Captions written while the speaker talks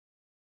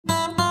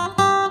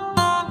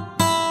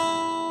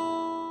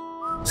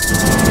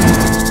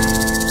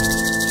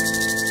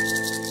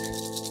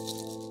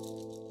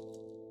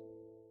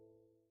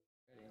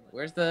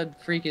Where's the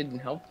freaking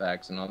health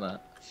packs and all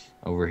that?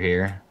 Over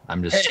here.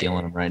 I'm just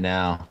stealing them right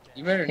now.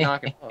 You better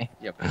knock it off.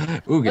 Yep.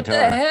 Ooh, What guitar.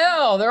 the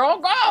hell? They're all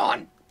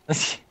gone.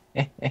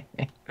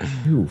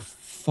 You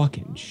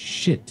fucking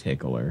shit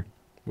tickler.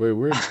 Wait,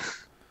 where?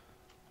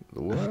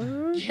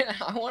 What? Yeah,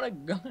 I want to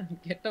go and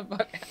get the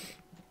fuck out.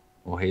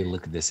 Oh, hey,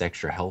 look at this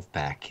extra health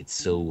pack. It's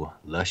so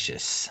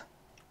luscious.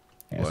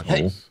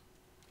 Asshole.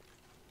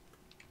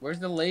 Where's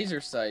the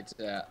laser sights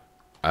at?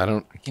 I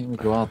don't. I can't even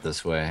go out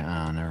this way.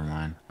 Oh, never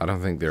mind. I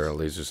don't think there are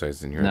laser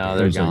sights in here. No,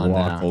 There's a gone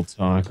now.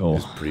 walkie-talkie.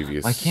 His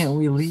previous. Why can't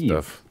we leave?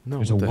 Stuff. No,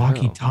 There's a what the hell?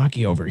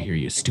 walkie-talkie over here,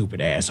 you stupid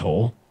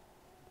asshole.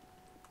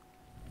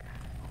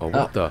 Oh,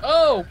 what the?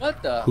 Oh,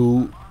 what the?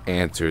 Who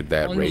answered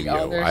that On the radio?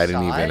 other I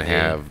didn't even side?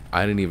 have.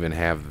 I didn't even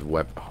have the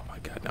weapon. Oh my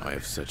god! Now I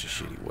have such a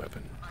shitty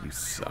weapon. You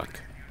suck.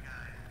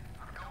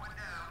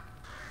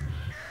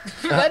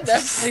 That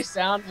definitely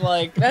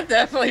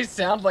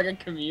sounds like a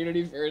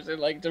community person,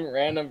 like some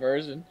random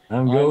person.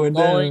 I'm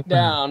going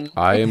down.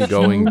 I am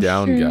going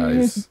down,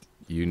 guys.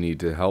 You need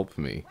to help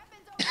me.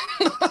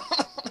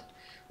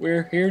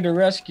 We're here to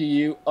rescue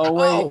you. Oh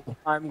wait,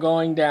 I'm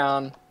going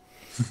down.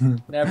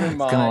 Never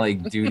mind. It's kind of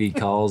like duty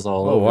calls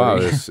all Oh over. wow,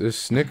 this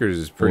Snickers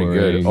is pretty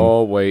good. Boring.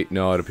 Oh wait,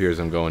 no, it appears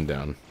I'm going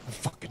down.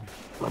 Fucking.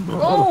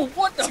 Oh,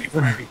 what the?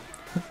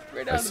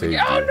 Right I out of saved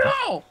the. Oh you.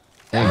 no!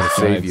 I'm gonna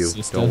save you.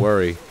 Sister. Don't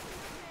worry.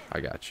 I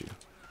got you.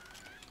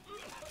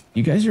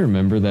 You guys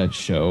remember that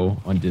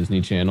show on Disney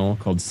Channel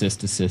called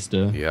Sista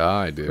Sista? Yeah,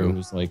 I Where it do.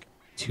 was like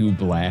two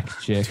black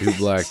chicks. Two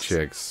black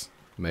chicks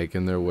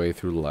making their way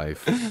through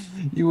life.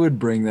 You would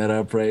bring that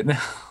up right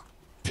now.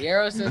 The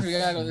arrow says we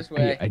gotta go this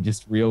way. I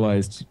just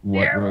realized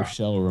what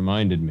Rochelle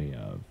reminded me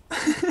of.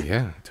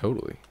 Yeah,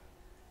 totally.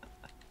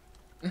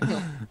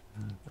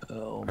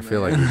 Oh, I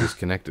feel like you're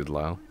disconnected,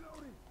 Lyle.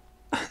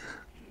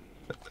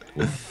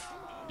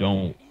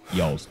 Don't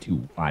y'all's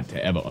too wide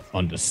to ever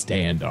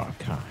understand our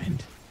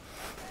kind.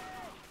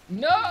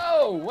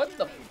 No! What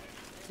the?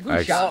 Who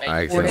I shot me?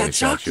 accidentally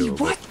shot you a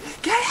little bit.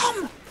 Get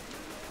him!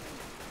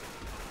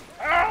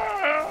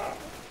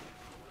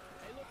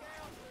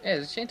 Yeah,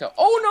 there's a chain tail.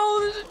 Oh no!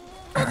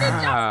 There's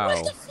a... Ow.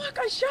 What the fuck?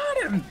 I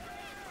shot him!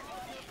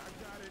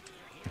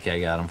 Okay, I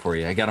got him for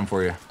you. I got him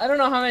for you. I don't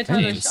know how many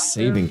times I I'm shot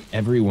saving him.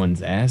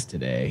 everyone's ass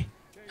today.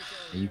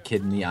 Are you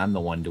kidding me? I'm the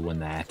one doing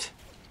that.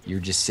 You're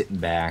just sitting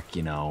back,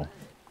 you know.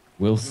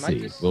 We'll Am I see.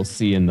 just- We'll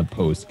see in the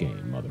post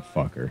game,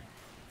 motherfucker.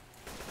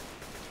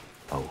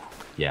 Oh,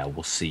 yeah,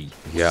 we'll see.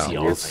 Yeah, all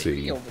we'll right.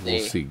 see. Over We'll there.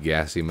 see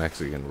Gassy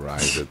Mexican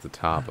rise at the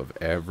top of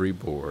every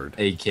board.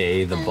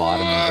 AKA the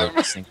bottom of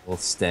every single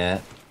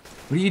stat.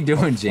 What are you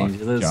doing, James?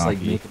 You're just like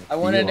jockey. making I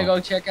wanted to go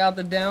check out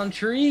the down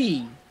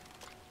tree.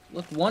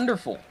 Looked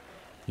wonderful.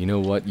 You know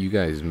what? You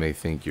guys may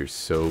think you're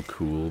so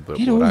cool, but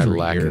Get what I over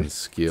lack here. in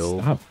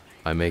skill, Stop.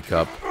 I make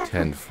up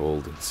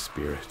tenfold in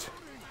spirit.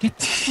 Get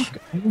the fuck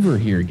over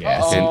here,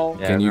 Gassy. Uh-oh.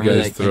 Can, Yeah, can you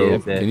remember guys that throw?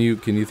 kid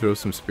that- Can you throw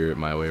some spirit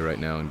my way right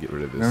now and get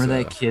rid of this?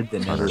 Remember that kid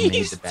that never made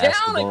He's the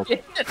down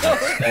basketball?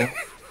 again.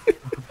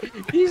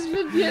 He's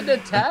been getting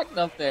attacked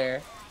up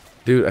there.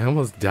 Dude, I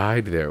almost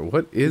died there.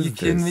 What is You this?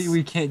 kidding me?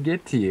 We can't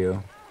get to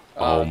you.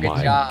 Oh good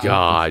my job.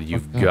 god,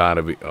 you've got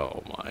to be.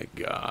 Oh my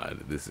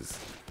god, this is.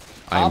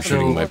 I am Opposite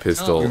shooting my of-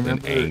 pistol in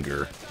Remember-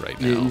 anger right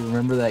You now.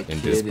 remember that In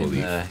kid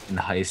disbelief. in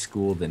high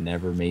school that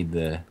never made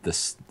the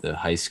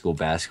high school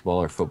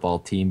basketball or football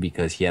team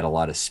because he had a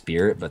lot of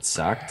spirit but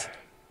sucked?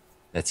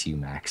 That's you,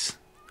 Max.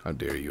 How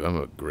dare you? I'm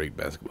a great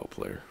basketball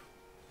player.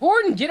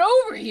 Gordon, get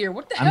over here.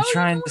 What the hell? I'm are you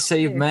trying doing to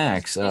save here?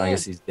 Max. Oh, I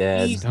guess he's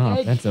dead. He's Stop,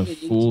 dead, that's a kid.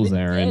 He's fool's been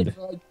errand. dead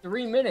for like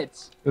 3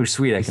 minutes. Oh,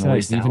 sweet. I can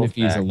waste Besides, the even health if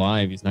he's back.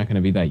 alive, he's not going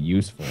to be that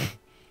useful.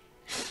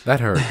 That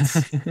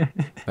hurts.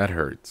 That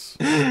hurts.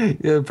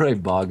 It would probably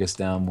bog us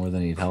down more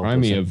than he'd help Try us.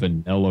 me a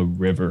vanilla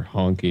river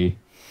honky.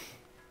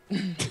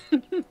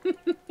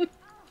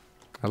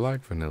 I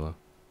like vanilla.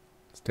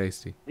 It's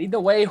tasty. Lead the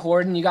way,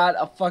 Horton. You got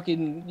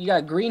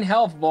a green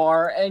health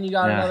bar and you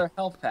got Yeah. another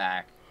health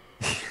pack.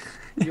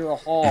 You're a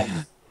hog.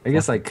 I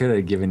guess I could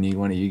have given you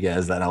one of you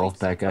guys that health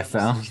pack I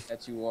found.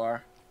 That you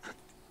are.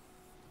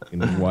 In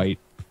the white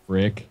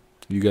frick.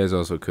 You guys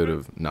also could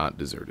have not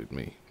deserted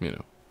me. You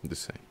know, I'm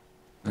just saying.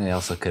 I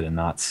also could have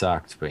not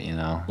sucked, but you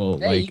know. Well,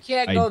 Hey, like, you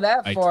can't go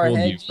that I far told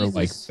ahead, you for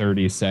like Jesus.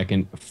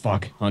 30-second.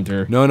 Fuck,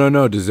 Hunter.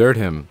 No, desert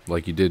him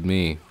like you did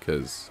me,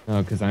 because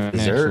No, because I'm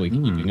Dessert? actually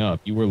keeping up.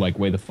 You were like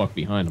way the fuck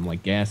behind. I'm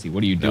like, Gassy,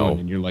 what are you No. doing?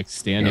 And you're like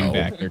standing No.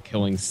 back there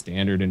killing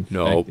standard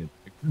No. infected.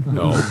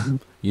 no.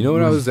 You know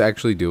what I was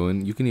actually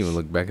doing? You can even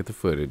look back at the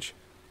footage.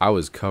 I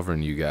was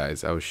covering you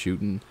guys. I was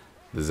shooting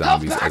the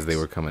zombies as they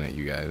were coming at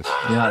you guys.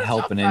 You're not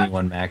helping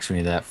anyone, Max, when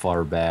you're that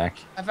far back.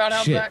 I found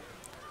health Shit. pack.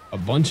 A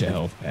bunch of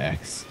health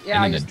packs. Yeah,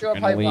 and I an just threw a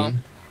pipe adrenaline.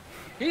 bomb.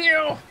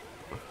 Heal!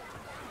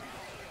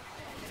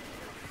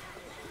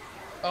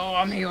 Oh,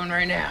 I'm healing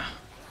right now.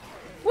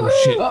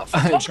 Oh shit! Woo!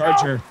 Fucking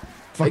charger!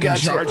 Fucking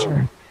got you.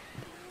 charger!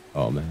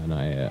 Oh man,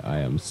 I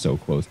am so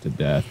close to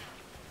death.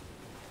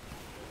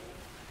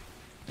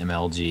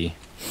 MLG.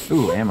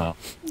 Ooh, ammo.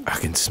 I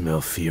can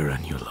smell fear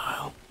on you,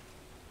 Lyle.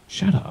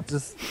 Shut up,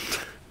 Just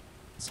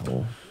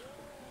asshole.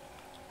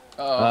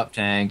 Oh, up,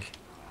 tank.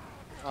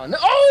 Oh no!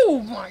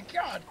 Oh my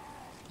God!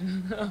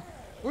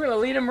 We're gonna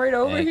lead him right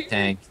over here.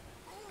 Tank.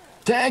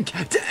 Tank!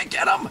 Tank!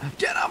 Get him!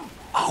 Get him!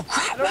 Oh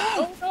crap!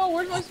 Oh no!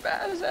 Where's my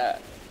spaz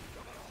at?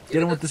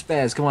 Get him with the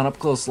spaz. Come on, up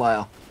close,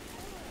 Lyle.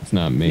 It's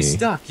not me. He's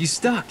stuck. He's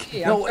stuck.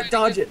 Hey, No, I'm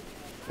dodge it.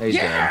 There he's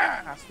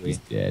Yeah! dead. He's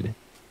Sweet. dead.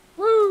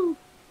 Woo!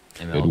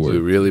 Good work. We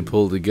really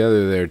pulled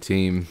together there,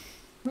 team.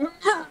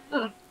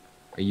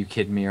 Are you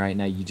kidding me right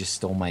now? You just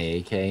stole my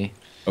AK.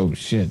 Oh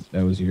shit,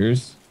 that was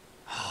yours.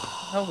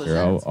 How was Here,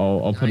 that?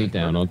 I'll put it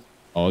down.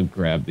 I'll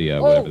grab the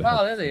Oh whatever the wow!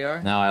 hell. There they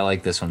are. No, I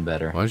like this one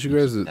better. Why don't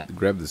you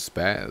grab the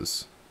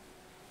spaz?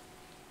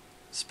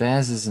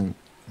 Spaz isn't.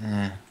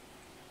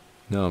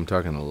 No, I'm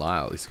talking to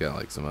Lyle. He's got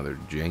like some other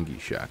janky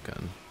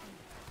shotgun.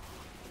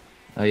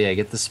 Oh yeah,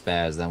 get the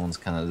spaz. That one's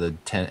kind of the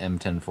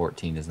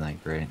M1014 isn't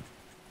that great.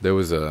 There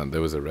was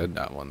a red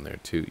dot one there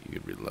too. You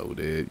could reload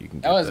it. You can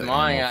get That was the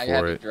mine. ammo I had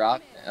for to it.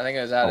 drop it. I think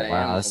it was out Oh of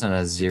wow, ammo. that's not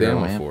a The zero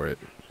ammo ammo. for it.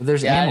 Well,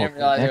 there's Yeah, I ammo. didn't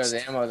realize there next.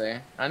 was ammo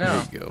there. I There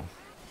know. you go.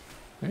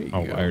 There you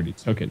Oh, go. I already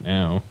took it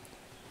now.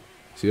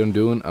 See what I'm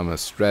doing? I'm a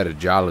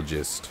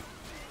strategologist.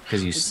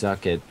 Because you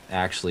suck at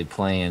actually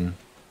playing.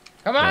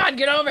 Come on,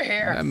 get over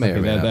here. That may or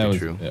Okay, may that not be was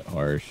true. a bit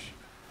harsh.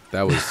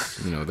 That was,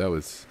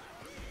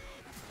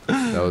 that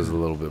was a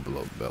little bit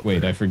below the belt. Wait,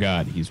 there. I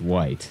forgot. He's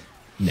white.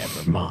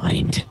 Never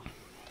mind.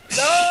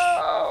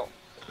 No!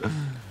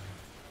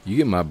 You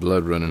get my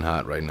blood running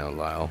hot right now,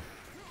 Lyle.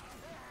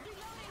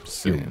 Your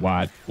Saying.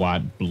 white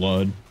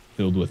blood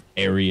filled with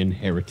Aryan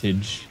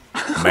heritage.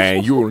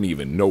 Man, you don't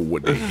even know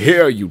what the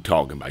hell you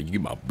talking about. You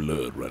get my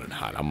blood running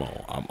hot. I'm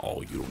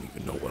all. You don't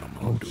even know what I'm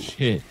gonna Oh do.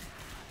 shit!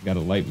 Got a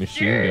light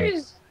machine gun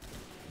Jeez.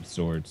 of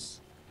sorts.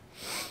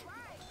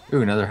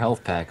 Ooh, another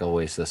health pack. I'll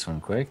waste this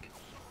one quick.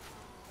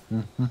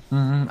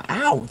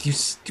 Ow! You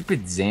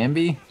stupid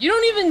zombie. You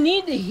don't even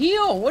need to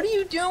heal. What are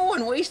you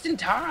doing? Wasting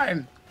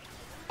time.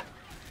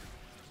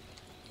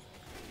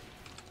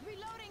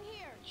 Reloading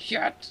here.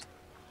 Shut.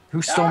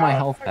 Who stole my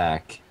health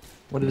pack?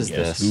 What is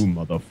Guess this? who,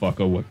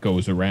 motherfucker? What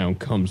goes around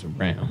comes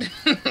around.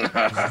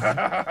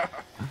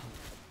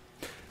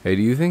 Hey,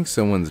 do you think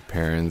someone's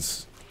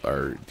parents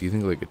are? Do you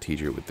think like a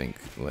teacher would think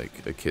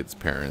like a kid's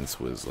parents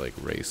was like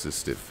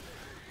racist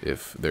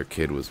if their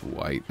kid was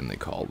white and they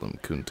called them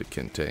Kunta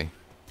Kinte?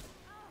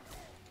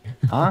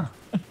 Huh?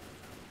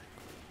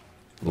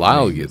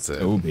 Lyle gets it.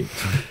 Toby.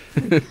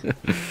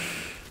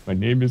 My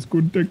name is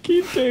Kunta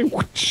Kinte.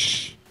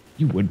 Whoosh.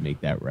 You would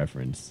make that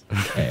reference,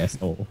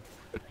 asshole.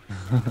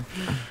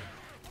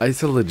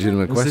 It's a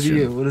legitimate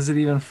question. What is it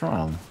even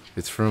from?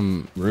 It's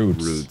from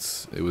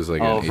Roots. It was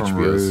like Oh, an from HBO,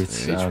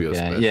 Roots. an HBO Okay.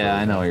 special. Yeah,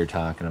 I know what you're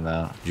talking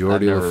about.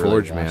 Jordy I've never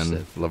really LaForge, watched man.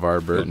 it. LeVar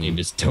My Burton. name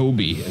is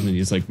Toby, and then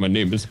he's like, "My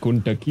name is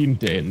Kunta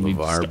Kinte," and we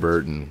LeVar start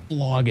Burton.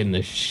 flogging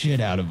the shit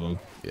out of him.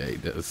 Yeah, he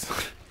does.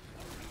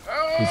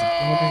 He's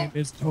like, "My name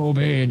is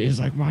Toby," and he's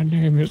like, "My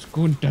name is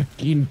Kunta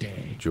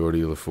Kinte."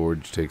 Jordy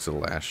LaForge takes a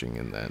lashing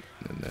in that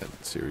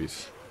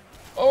series.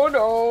 Oh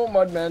no,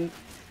 Mudman.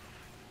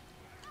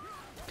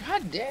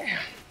 God damn.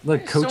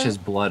 Look, It's Coach so- has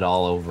blood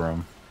all over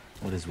him.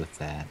 What is with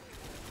that?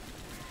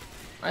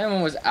 I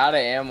almost out of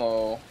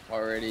ammo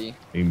already.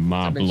 In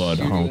my I've been blood,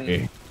 shooting.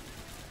 honky.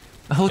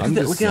 Oh, look I'm at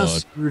that! just, Look at how uh,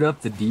 screwed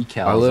up the decals.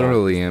 I are.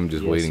 literally am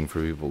just Yes. waiting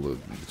for people to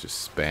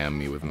just spam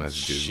me with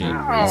messages. Shit. You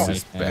Ow.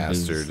 racist I have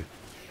is- bastard.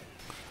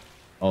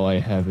 All I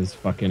have is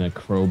fucking a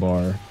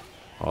crowbar.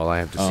 All I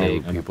have to Oh, say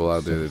and to a people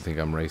out there that racist. think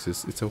I'm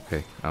racist, it's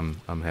okay.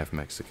 I'm half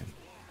Mexican.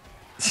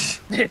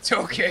 It's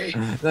okay.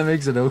 That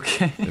makes it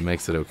okay. It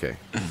makes it okay.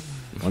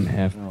 One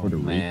half Oh, Puerto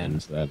man. Rican,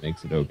 so that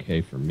makes it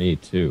okay for me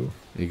too.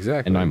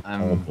 Exactly. And I'm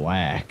I'm- all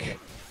black.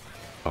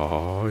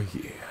 Oh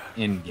yeah.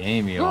 In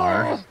game, you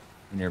are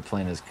when you're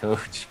playing as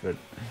Coach, but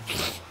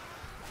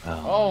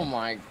Oh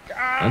my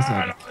god. That's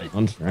not a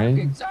count, right?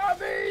 Fucking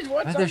zombies.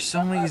 What's why up? there's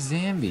so many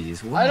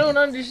zombies? What? I don't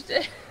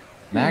understand.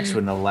 Max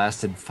wouldn't have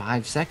lasted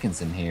 5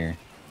 seconds in here.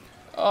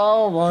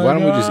 Oh my god. Why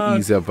don't we just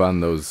ease up on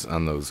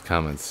those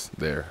comments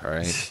there? All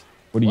right.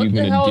 What are What you the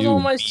gonna hell's do?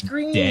 on my Be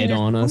screen? dead There's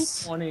on poop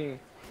us? on it.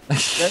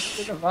 That's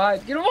the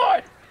divide. Get him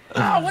on!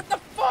 Oh, what the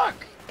fuck?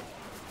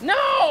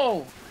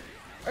 No!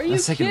 Are you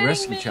Let's take a kidding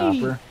rescue me?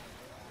 chopper.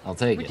 I'll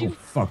take Would it. Oh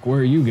fuck!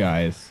 Where are you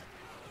guys?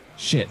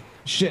 Shit!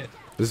 Shit!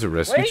 This is a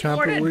rescue Wait,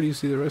 chopper. Gordon. Where do you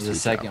see the rescue There's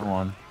a second chopper?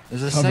 one.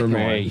 There's a Cover second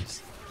me. one.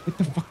 Get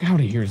the fuck out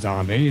of here,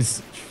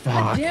 zombies!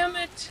 God Fuck! damn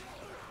it!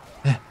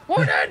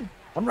 Gordon!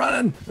 I'm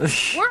running. Where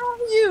are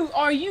you?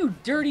 Are you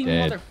dirty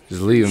Dead. mother?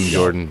 Just leave him,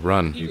 Jordan.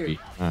 Run. You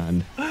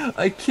behind.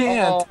 I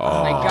can't.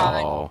 Oh my Oh.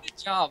 god. Good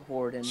job,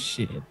 Gordon.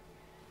 Shit!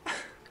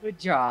 Good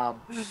job.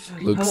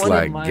 Looks One of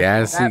like my-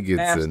 Gassy that gets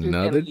bastard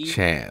another can leave.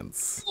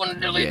 chance.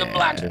 Wanted to leave the Yeah.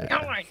 black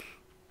guy.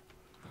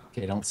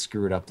 Okay, don't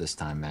screw it up this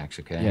time, Max.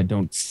 Okay. Yeah,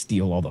 don't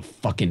steal all the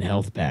fucking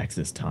health packs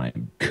this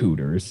time,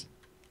 cooters.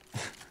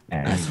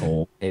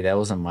 Asshole. Hey, that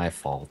wasn't my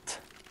fault.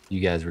 You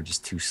guys were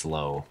just too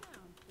slow.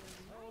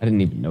 I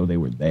didn't even know they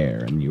were there,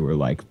 and you were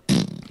like,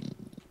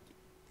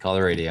 Call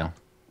the radio.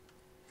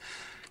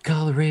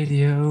 Call the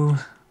radio.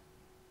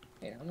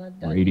 Hey, I'm not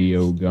done.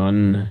 radio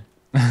gun.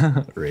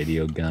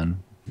 Radio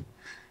gun.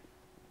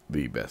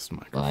 The best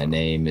microphone. My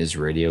name is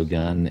Radio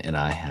Gun, and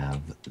I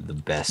have the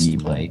best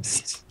mic.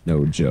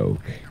 No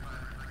joke.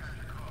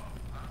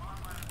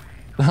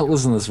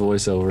 Listen to this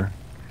voiceover.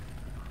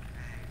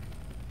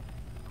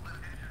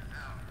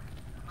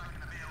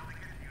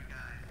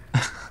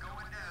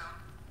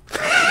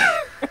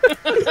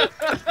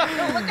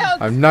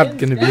 I'm not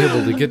gonna be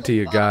able to get to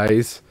you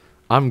guys.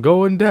 I'm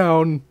going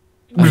down.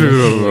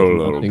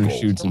 Nothing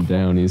shoots him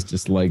down. He's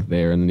just like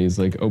there, and then he's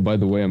like, "Oh, by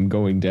the way, I'm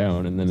going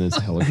down." And then his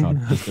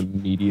helicopter just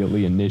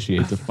immediately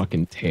initiates a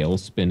fucking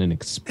tailspin and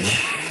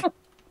explodes.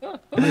 You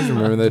guys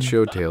remember that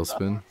show,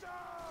 Tailspin?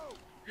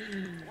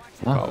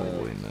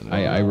 Probably none.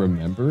 I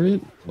remember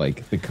it,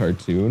 like the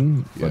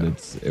cartoon,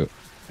 but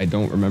I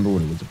don't remember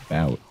what it was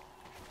about.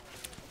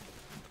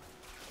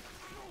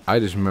 I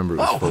just remember it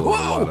was full of a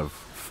lot of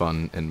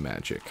fun and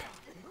magic.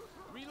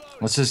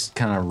 Let's just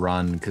kind of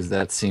run, because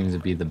that seems to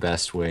be the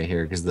best way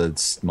here, because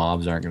the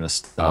mobs aren't going to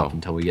stop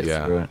until we get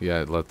through it.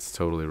 Yeah, let's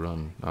totally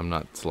run. I'm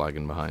not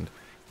slagging behind.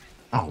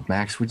 Oh,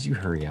 Max, would you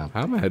hurry up?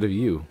 I'm ahead of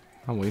you.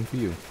 I'm waiting for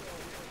you.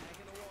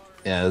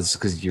 Yeah, that's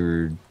because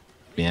you're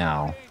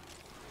meow.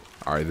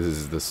 Alright, this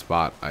is the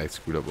spot I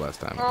screwed up last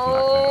time.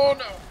 Oh,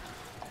 no.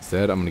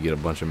 Instead, I'm going to get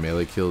a bunch of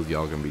melee kills.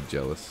 Y'all going to be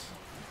jealous.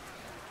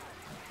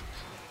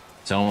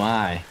 So am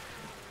I.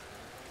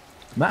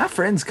 My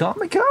friends call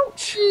me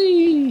Coach.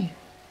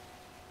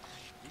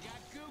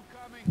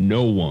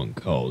 No one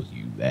calls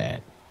you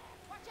that.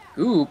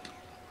 Goop. Did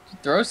you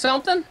throw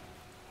something?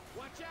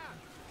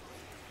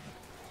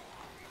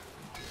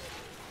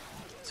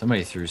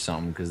 Somebody threw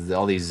something, because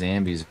all these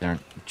zombies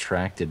aren't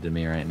attracted to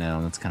me right now,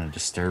 and that's kind of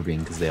disturbing,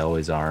 because they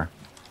always are.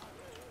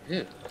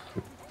 Ew.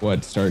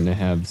 What, starting to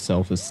have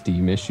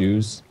self-esteem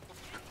issues?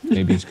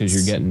 Maybe it's because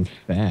you're getting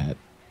fat.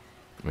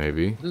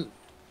 Maybe.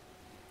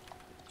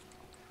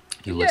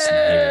 You listen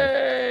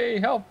here. Yay!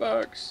 Health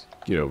bucks.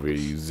 Get over here,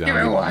 you me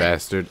zombie one.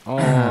 bastard.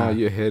 Oh,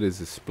 your head is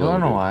I exploded.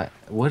 don't know why.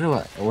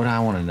 What I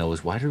want to know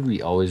is, why do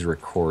we always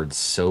record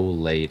so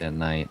late at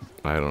night?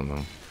 I don't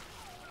know.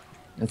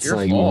 It's Your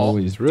like, You fault.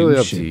 always It's really do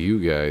up shit to you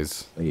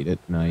guys. late at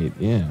night.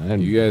 Yeah,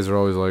 You guys are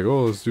always like,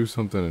 oh, let's do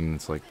something, and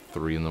it's like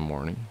 3 in the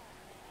morning.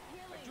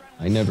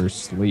 I never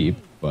sleep,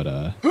 but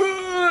No,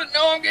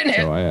 I'm getting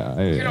hit. so I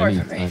Get away any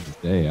from me. time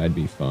of day I'd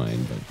be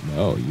fine. But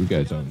no, you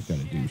guys always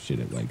gotta do shit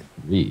at like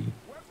 3.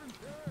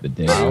 The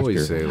day I after.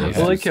 always say they let's I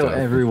have- like how stuff.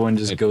 everyone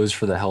just goes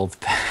for the health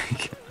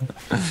pack.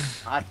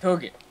 I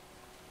took it.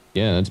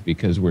 Yeah, that's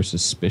because we're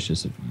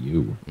suspicious of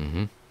you.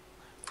 Mm-hmm.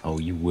 Oh,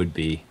 you would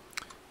be.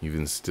 You've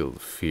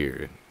instilled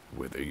fear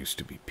where there used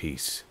to be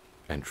peace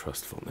and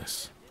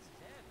trustfulness.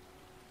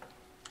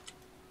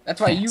 That's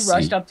why you See.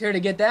 rushed up here to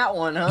get that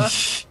one, huh?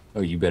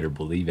 Oh, you better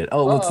believe it.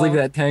 Oh, let's leave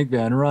Uh-oh. that tank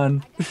behind.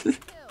 Run.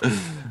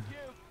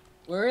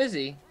 Where is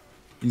he?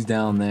 He's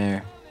down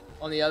there.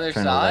 On the other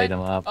Trying to light side? him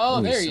up.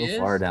 Oh, there he's he so is.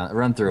 far down.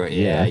 Run through it.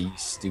 Yeah. Yeah, you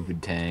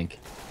stupid tank.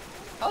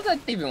 How does that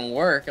even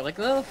work? Like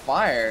a little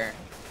fire.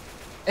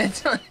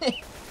 It's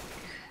like,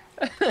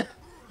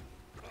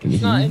 Can he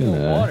not in even,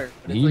 the water, can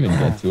but he it's even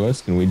like- get to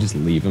us? Can we just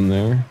leave him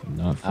there? Not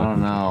I don't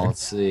fucking know. care?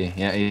 Let's see.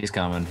 Yeah, he's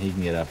coming. He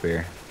can get up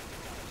here.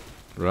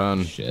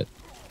 Run. Shit.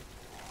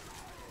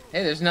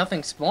 hey, there's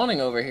nothing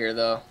spawning over here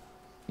though.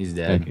 He's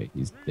dead. Okay,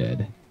 he's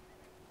dead.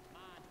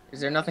 Is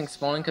there nothing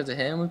spawning because of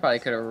him? We probably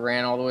could have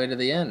ran all the way to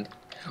the end.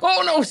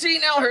 Oh no! See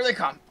now, here they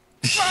come.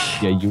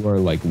 Yeah, you are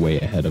like way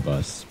ahead of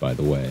us, by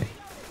the way.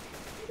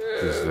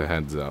 Just a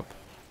heads up.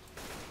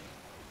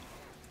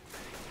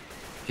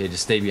 Okay,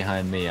 just stay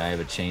behind me. I have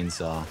a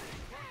chainsaw.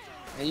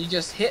 And you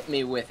just hit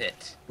me with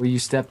it. Well, you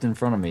stepped in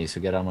front of me, so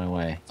get out of my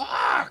way.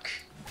 Fuck!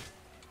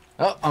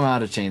 Oh, I'm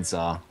out of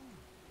chainsaw.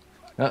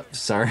 Oh,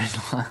 sorry,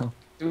 Lyle.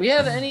 Do we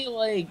have any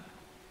like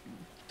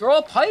throw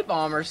a pipe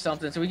bomb or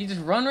something so we can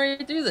just run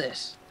right through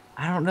this?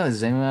 I don't know.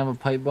 Does anyone have a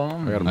pipe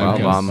bomb? I got a I've bile got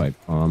a bomb. pipe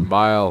bomb.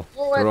 Bile.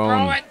 Throw it! Throw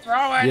Thrown. it!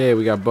 Throw it! Yeah,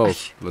 we got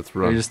both. Let's I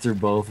run. just threw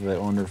both of it.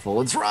 Wonderful.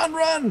 Let's run,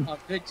 run, Oh,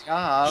 good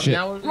job. Shit.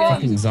 Now we're gonna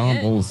Fucking use it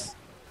again. zombies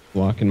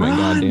blocking my Run!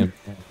 goddamn.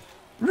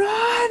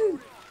 run!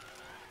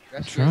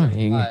 Rest of you guys are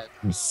Trying. alive.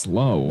 I'm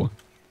slow.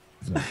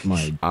 That's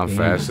my I'm damn-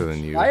 faster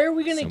than you. Why are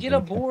we gonna Something get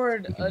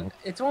aboard?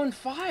 It's on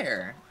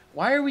fire.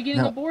 Why are we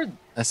getting No. aboard?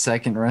 A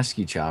second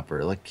rescue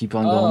chopper. Like, keep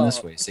on going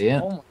this way. See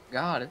it? Oh my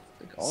god, it's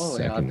like all the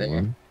way out Second there.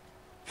 one.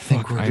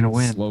 think Fuck, we're I'm gonna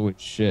win. slow as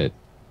shit.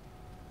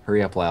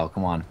 Hurry up, Lyle.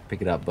 Come on.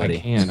 Pick it up, buddy.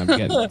 I can. I'm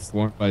getting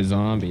swarmed by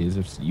zombies.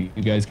 If you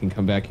guys can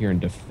come back here and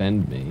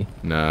defend me,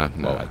 Nah,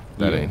 Well,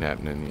 that yeah. ain't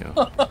happening,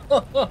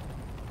 yo.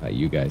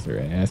 you guys are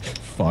ass.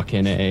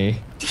 Fucking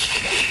A.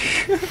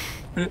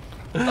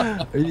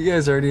 Are you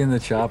guys already in the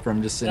chopper?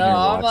 I'm just sitting No, here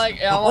I'm watching.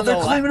 like, I'm oh, on the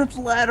they're climbing up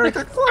the ladder.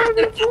 They're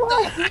climbing up the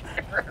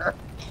ladder.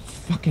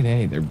 Fucking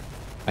A. They're.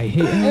 I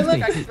hate how Hey, look, they I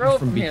hit can you throw it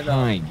from from here, though.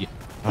 behind.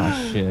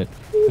 Oh shit.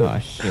 Oh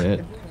shit. It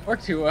didn't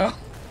work too well.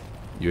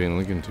 You ain't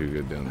looking too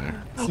good down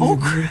there. Oh,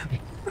 crap.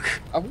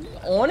 Are we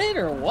on it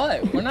or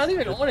what? We're not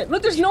even on it.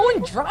 Look, there's no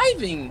one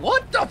driving.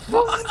 What the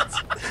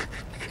fuck?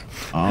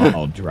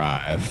 I'll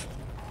drive.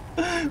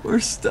 We're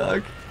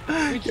stuck.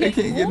 I can't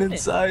get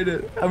inside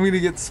it. I'm gonna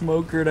get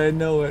smokered. I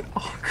know it. Oh,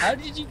 How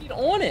did you get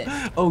on it?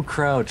 oh,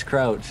 crouch,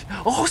 crouch.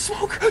 Oh,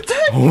 smoker!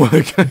 Dang! Oh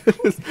my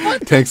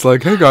god. Tank's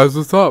like, hey guys,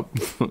 what's up?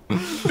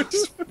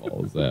 Just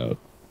falls out.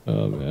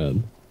 Oh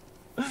man.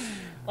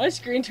 My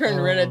screen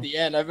turned red at the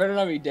end. I better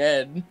not be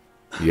dead.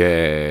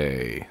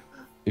 Yay.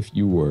 If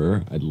you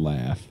were, I'd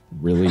laugh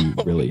really,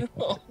 really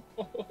hard.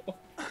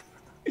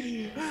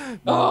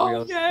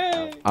 Oh,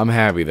 yay! I'm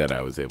happy that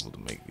I was able to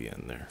make the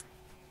end there.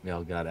 We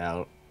all got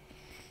out.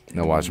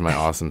 Now watch my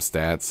awesome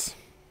stats.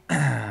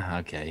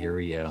 Okay, here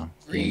we go.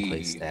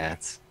 Gameplay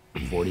stats.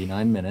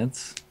 49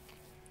 minutes.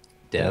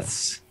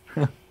 Deaths.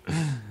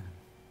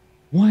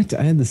 What?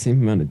 I had the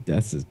same amount of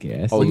deaths as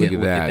Gassy. Oh, look at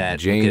look at that. that.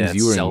 James, Look at that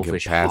you were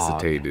selfish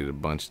incapacitated a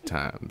bunch of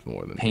times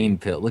more than Pain me.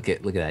 pill. Look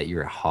at that.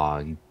 You're a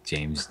hog,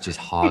 James. Just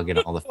hogging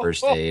all the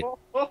first aid.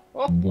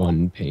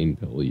 One pain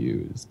pill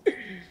used.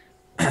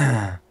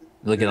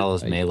 Look at all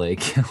those melee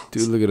kills.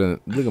 Dude,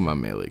 look at my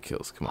melee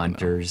kills. Come on.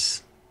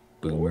 Hunters,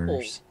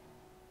 boomers,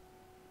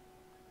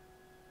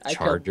 I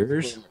killed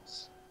Chargers.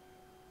 boomers.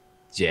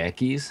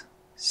 Jackies,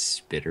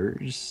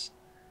 spitters.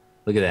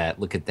 Look at that.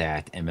 Look at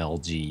that.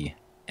 MLG.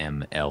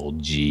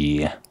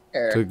 MLG.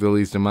 Took the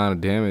least amount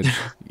of damage.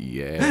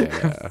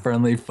 Yeah.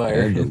 Friendly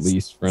fire. The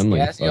least friendly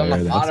Gassy on the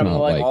fire. That's bottom, not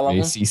like all like of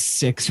they them. see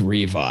 6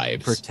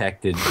 revives.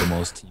 Protected the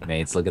most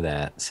teammates. Look at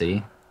that.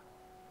 See?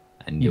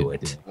 I knew You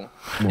it. did. More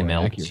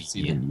MLG.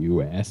 accuracy than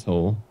you,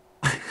 asshole.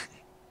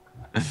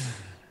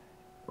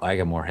 I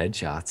got more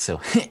headshots, so.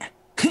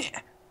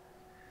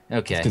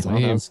 Okay. Because I well,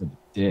 aim that's- for the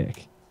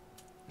dick.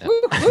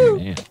 Woo-hoo.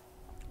 Man.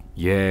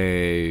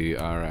 Yay.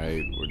 All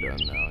right. We're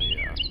done now.